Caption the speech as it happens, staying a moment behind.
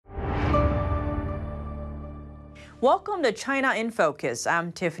Welcome to China in Focus.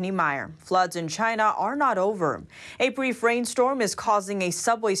 I'm Tiffany Meyer. Floods in China are not over. A brief rainstorm is causing a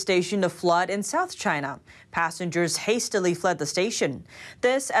subway station to flood in South China. Passengers hastily fled the station.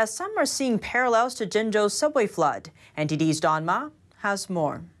 This as some are seeing parallels to Zhengzhou's subway flood. NTD's Don Ma has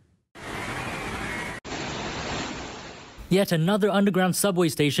more. Yet another underground subway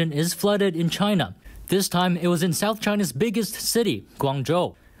station is flooded in China. This time it was in South China's biggest city,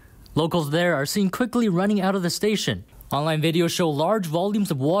 Guangzhou. Locals there are seen quickly running out of the station. Online videos show large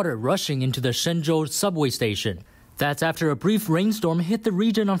volumes of water rushing into the Zhengzhou subway station. That's after a brief rainstorm hit the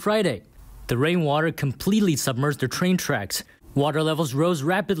region on Friday. The rainwater completely submerged the train tracks. Water levels rose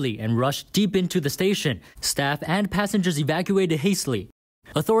rapidly and rushed deep into the station. Staff and passengers evacuated hastily.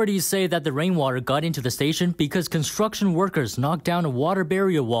 Authorities say that the rainwater got into the station because construction workers knocked down a water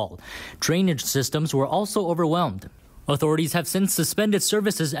barrier wall. Drainage systems were also overwhelmed. Authorities have since suspended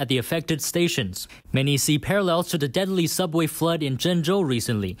services at the affected stations. Many see parallels to the deadly subway flood in Zhengzhou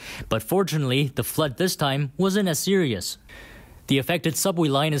recently, but fortunately, the flood this time wasn't as serious. The affected subway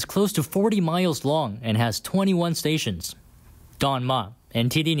line is close to 40 miles long and has 21 stations. Don Ma,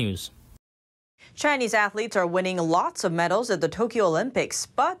 NTD News. Chinese athletes are winning lots of medals at the Tokyo Olympics,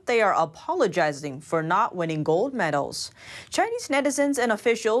 but they are apologizing for not winning gold medals. Chinese netizens and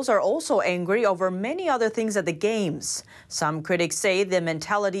officials are also angry over many other things at the Games. Some critics say the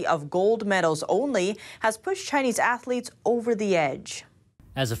mentality of gold medals only has pushed Chinese athletes over the edge.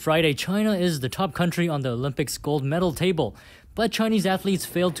 As of Friday, China is the top country on the Olympics gold medal table, but Chinese athletes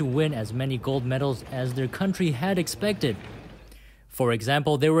failed to win as many gold medals as their country had expected. For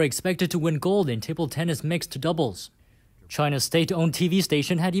example, they were expected to win gold in table tennis mixed doubles. China's state-owned TV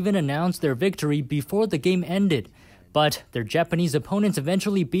station had even announced their victory before the game ended. But their Japanese opponents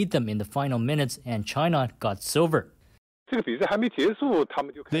eventually beat them in the final minutes and China got silver.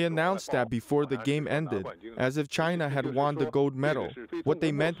 They announced that before the game ended, as if China had won the gold medal. What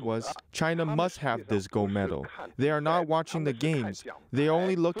they meant was, China must have this gold medal. They are not watching the games. They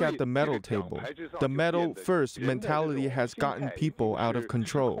only look at the medal table. The medal first mentality has gotten people out of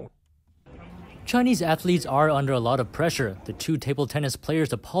control. Chinese athletes are under a lot of pressure. The two table tennis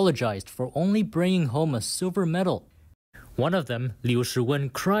players apologized for only bringing home a silver medal. One of them, Liu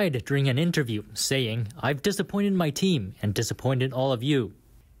Shiwen, cried during an interview, saying, "I've disappointed my team and disappointed all of you."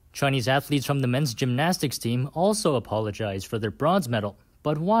 Chinese athletes from the men's gymnastics team also apologized for their bronze medal.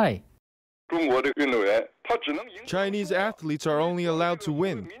 But why? Chinese athletes are only allowed to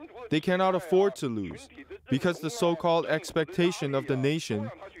win. They cannot afford to lose. Because the so-called expectation of the nation,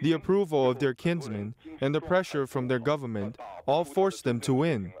 the approval of their kinsmen, and the pressure from their government all force them to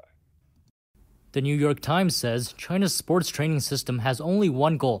win. The New York Times says China's sports training system has only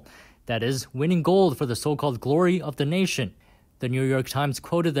one goal, that is, winning gold for the so-called glory of the nation. The New York Times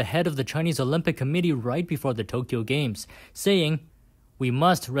quoted the head of the Chinese Olympic Committee right before the Tokyo Games, saying, "We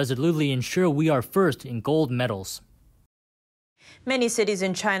must resolutely ensure we are first in gold medals." Many cities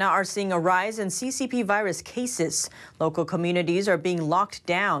in China are seeing a rise in CCP virus cases. Local communities are being locked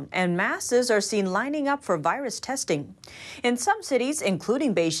down, and masses are seen lining up for virus testing. In some cities,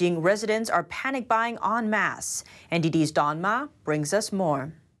 including Beijing, residents are panic buying en masse. NTD's Don Ma brings us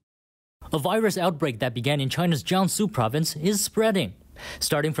more. A virus outbreak that began in China's Jiangsu province is spreading.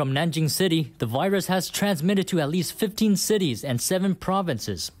 Starting from Nanjing City, the virus has transmitted to at least 15 cities and 7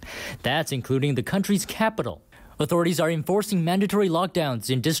 provinces. That's including the country's capital. Authorities are enforcing mandatory lockdowns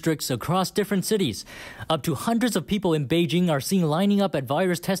in districts across different cities. Up to hundreds of people in Beijing are seen lining up at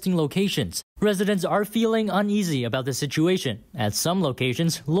virus testing locations. Residents are feeling uneasy about the situation. At some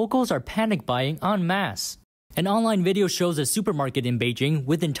locations, locals are panic buying en masse. An online video shows a supermarket in Beijing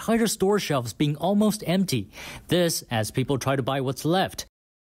with entire store shelves being almost empty. This as people try to buy what's left.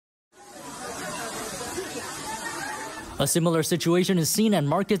 A similar situation is seen at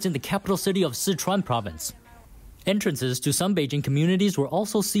markets in the capital city of Sichuan province. Entrances to some Beijing communities were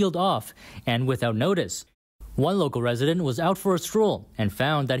also sealed off, and without notice. One local resident was out for a stroll and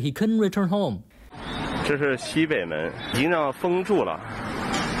found that he couldn't return home. 这是西北门，已经让封住了。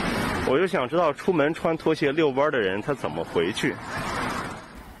我就想知道出门穿拖鞋遛弯的人他怎么回去。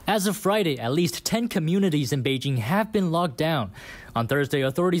 As of Friday, at least 10 communities in Beijing have been locked down. On Thursday,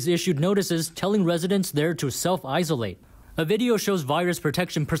 authorities issued notices telling residents there to self-isolate. A video shows virus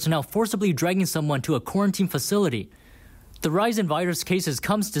protection personnel forcibly dragging someone to a quarantine facility. The rise in virus cases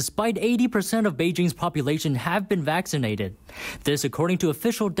comes despite 80% of Beijing's population have been vaccinated. This according to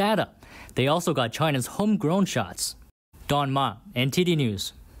official data. They also got China's homegrown shots. Don Ma, NTD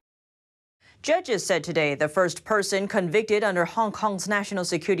News. Judges said today the first person convicted under Hong Kong's national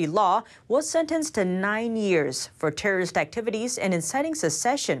security law was sentenced to 9 years for terrorist activities and inciting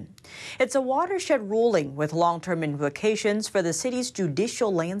secession. It's a watershed ruling with long-term implications for the city's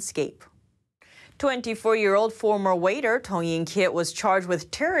judicial landscape. 24-year-old former waiter Tong Yin-kit was charged with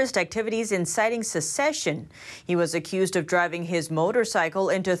terrorist activities inciting secession. He was accused of driving his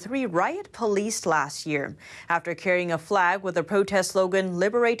motorcycle into 3 riot police last year after carrying a flag with the protest slogan,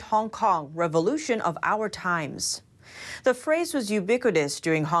 "Liberate Hong Kong, Revolution of Our Times." The phrase was ubiquitous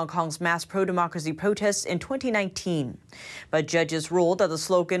during Hong Kong's mass pro-democracy protests in 2019. But judges ruled that the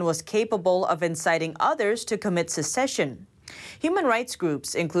slogan was capable of inciting others to commit secession. Human rights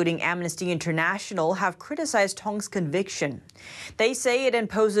groups, including Amnesty International, have criticized Tong's conviction. They say it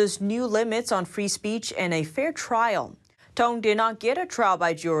imposes new limits on free speech and a fair trial. Tong did not get a trial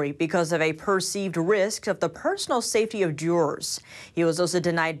by jury because of a perceived risk of the personal safety of jurors. He was also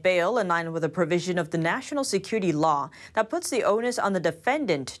denied bail in line with a provision of the national security law that puts the onus on the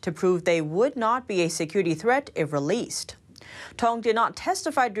defendant to prove they would not be a security threat if released. Tong did not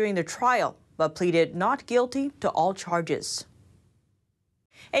testify during the trial, but pleaded not guilty to all charges.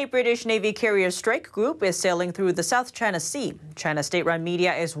 A British Navy carrier strike group is sailing through the South China Sea. China's state-run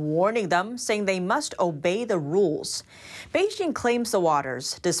media is warning them, saying they must obey the rules. Beijing claims the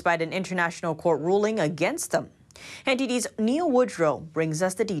waters, despite an international court ruling against them. NTD's Neil Woodrow brings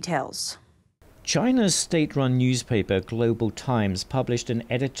us the details. China's state-run newspaper Global Times published an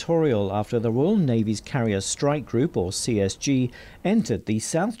editorial after the Royal Navy's Carrier Strike Group, or CSG, entered the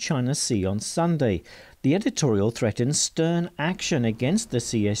South China Sea on Sunday. The editorial threatens stern action against the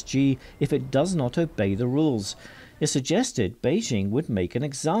CSG if it does not obey the rules. It suggested Beijing would make an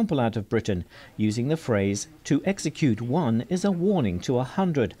example out of Britain, using the phrase, "To execute one is a warning to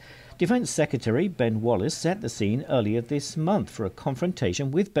 100. Defence Secretary Ben Wallace set the scene earlier this month for a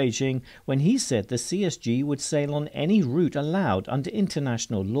confrontation with Beijing when he said the CSG would sail on any route allowed under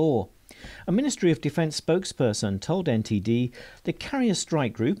international law. A Ministry of Defence spokesperson told NTD the carrier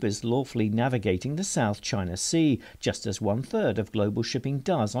strike group is lawfully navigating the South China Sea, just as 1/3 of global shipping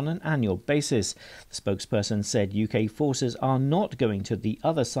does on an annual basis. The spokesperson said UK forces are not going to the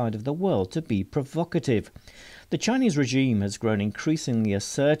other side of the world to be provocative. The Chinese regime has grown increasingly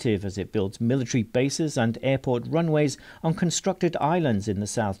assertive as it builds military bases and airport runways on constructed islands in the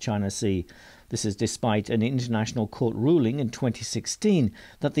South China Sea. This is despite an international court ruling in 2016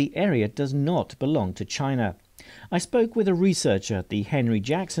 that the area does not belong to China. I spoke with a researcher at the Henry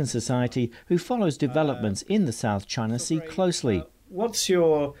Jackson Society who follows developments in the South China Sea closely. What's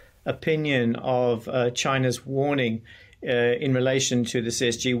your opinion of China's warning in relation to the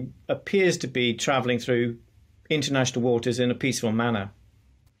CSG appears to be travelling through international waters in a peaceful manner?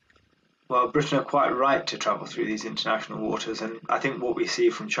 Well, Britain are quite right to travel through these international waters, and I think what we see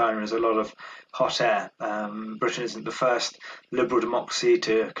from China is a lot of hot air. Britain isn't the first liberal democracy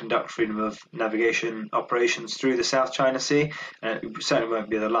to conduct freedom of navigation operations through the South China Sea, and it certainly won't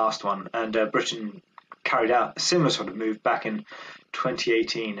be the last one. And Britain carried out a similar sort of move back in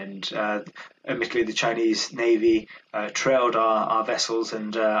 2018, and admittedly the Chinese Navy trailed our vessels,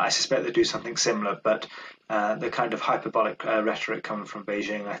 and I suspect they'll do something similar, but the kind of hyperbolic rhetoric coming from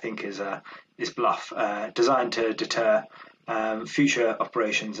Beijing, I think, is bluff, designed to deter future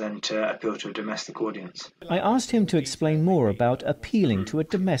operations and to appeal to a domestic audience. I asked him to explain more about appealing to a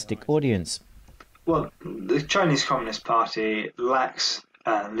domestic audience. Well, the Chinese Communist Party lacks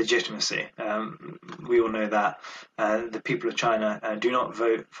legitimacy. We all know that. The people of China do not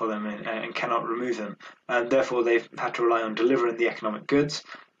vote for them and cannot remove them. Therefore, they've had to rely on delivering the economic goods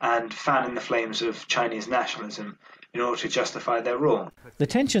and fanning the flames of Chinese nationalism in order to justify their rule. The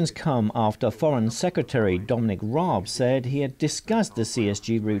tensions come after Foreign Secretary Dominic Raab said he had discussed the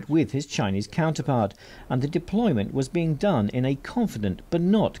CSG route with his Chinese counterpart, and the deployment was being done in a confident but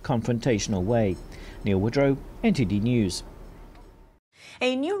not confrontational way. Neil Woodrow, NTD News.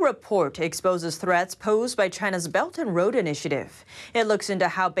 A new report exposes threats posed by China's Belt and Road Initiative. It looks into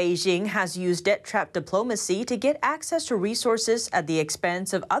how Beijing has used debt trap diplomacy to get access to resources at the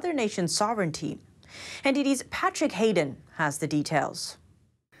expense of other nations' sovereignty. NTD's Patrick Hayden has the details.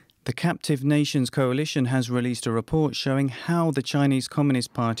 The Captive Nations Coalition has released a report showing how the Chinese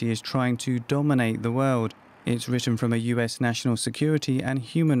Communist Party is trying to dominate the world. It's written from a US national security and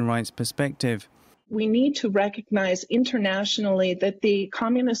human rights perspective. We need to recognize internationally that the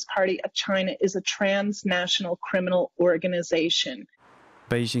Communist Party of China is a transnational criminal organization.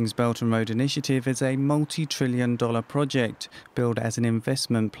 Beijing's Belt and Road Initiative is a multi-trillion-dollar project billed as an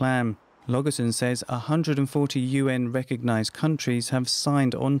investment plan. Logerson says 140 UN-recognized countries have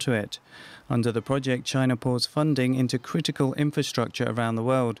signed onto it. Under the project, China pours funding into critical infrastructure around the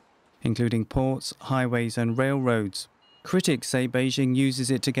world. including ports, highways and railroads. Critics say Beijing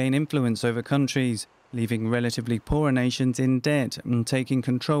uses it to gain influence over countries, leaving relatively poorer nations in debt and taking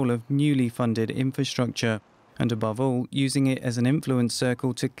control of newly funded infrastructure, and above all, using it as an influence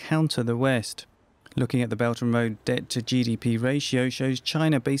circle to counter the West. Looking at the Belt and Road debt-to-GDP ratio shows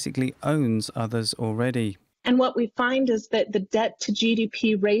China basically owns others already. And what we find is that the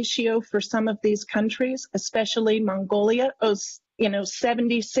debt-to-GDP ratio for some of these countries, especially Mongolia, owes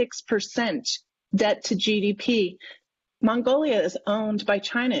 76% debt to GDP. Mongolia is owned by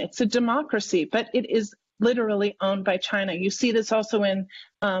China. It's a democracy, but it is literally owned by China. You see this also in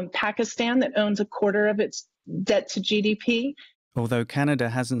Pakistan, that owns a quarter of its debt to GDP. Although Canada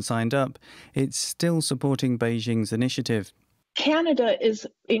hasn't signed up, it's still supporting Beijing's initiative. Canada is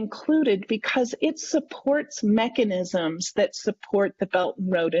included because it supports mechanisms that support the Belt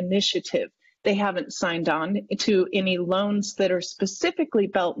and Road Initiative. They haven't signed on to any loans that are specifically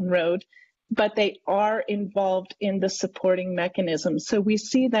Belt and Road, but they are involved in the supporting mechanisms. So we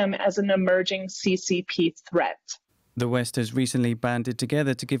see them as an emerging CCP threat. The West has recently banded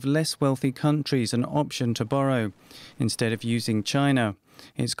together to give less wealthy countries an option to borrow, instead of using China.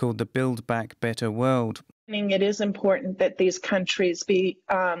 It's called the Build Back Better World. It is important that these countries be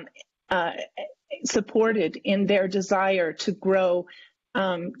supported in their desire to grow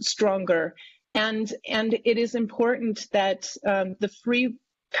stronger. And it is important that the free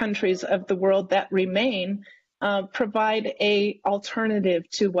countries of the world that remain provide an alternative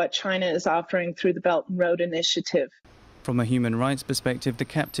to what China is offering through the Belt and Road Initiative. From a human rights perspective, the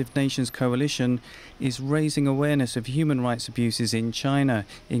Captive Nations Coalition is raising awareness of human rights abuses in China,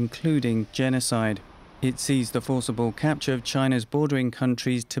 including genocide. It sees the forcible capture of China's bordering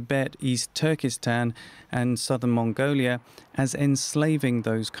countries Tibet, East Turkestan and southern Mongolia as enslaving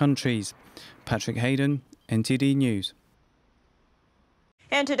those countries. Patrick Hayden, NTD News.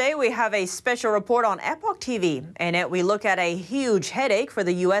 And today we have a special report on Epoch TV. In it, we look at a huge headache for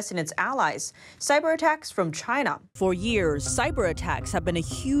the U.S. and its allies, cyberattacks from China. For years, cyberattacks have been a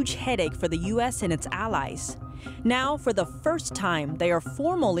huge headache for the U.S. and its allies. Now, for the first time, they are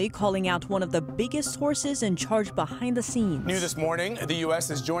formally calling out one of the biggest sources in charge behind the scenes. New this morning, the U.S.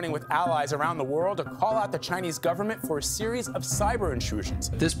 is joining with allies around the world to call out the Chinese government for a series of cyber intrusions.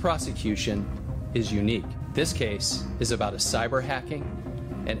 This prosecution is unique. This case is about a cyber hacking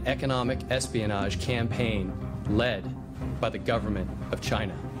and economic espionage campaign led by the government of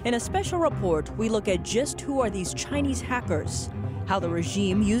China. In a special report, we look at just who are these Chinese hackers, how the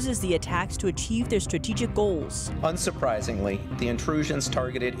regime uses the attacks to achieve their strategic goals. Unsurprisingly, the intrusions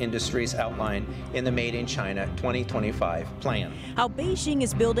targeted industries outlined in the Made in China 2025 plan. How Beijing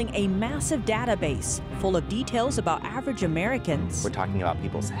is building a massive database full of details about average Americans. We're talking about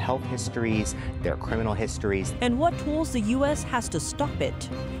people's health histories, their criminal histories. And what tools the U.S. has to stop it.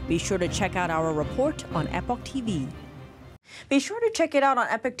 Be sure to check out our report on Epoch TV. Be sure to check it out on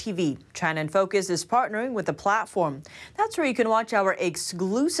Epoch TV. China in Focus is partnering with the platform. That's where you can watch our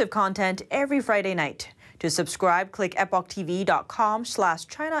exclusive content every Friday night. To subscribe, click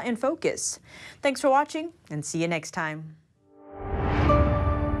epochtv.com/China in Focus. Thanks for watching and see you next time.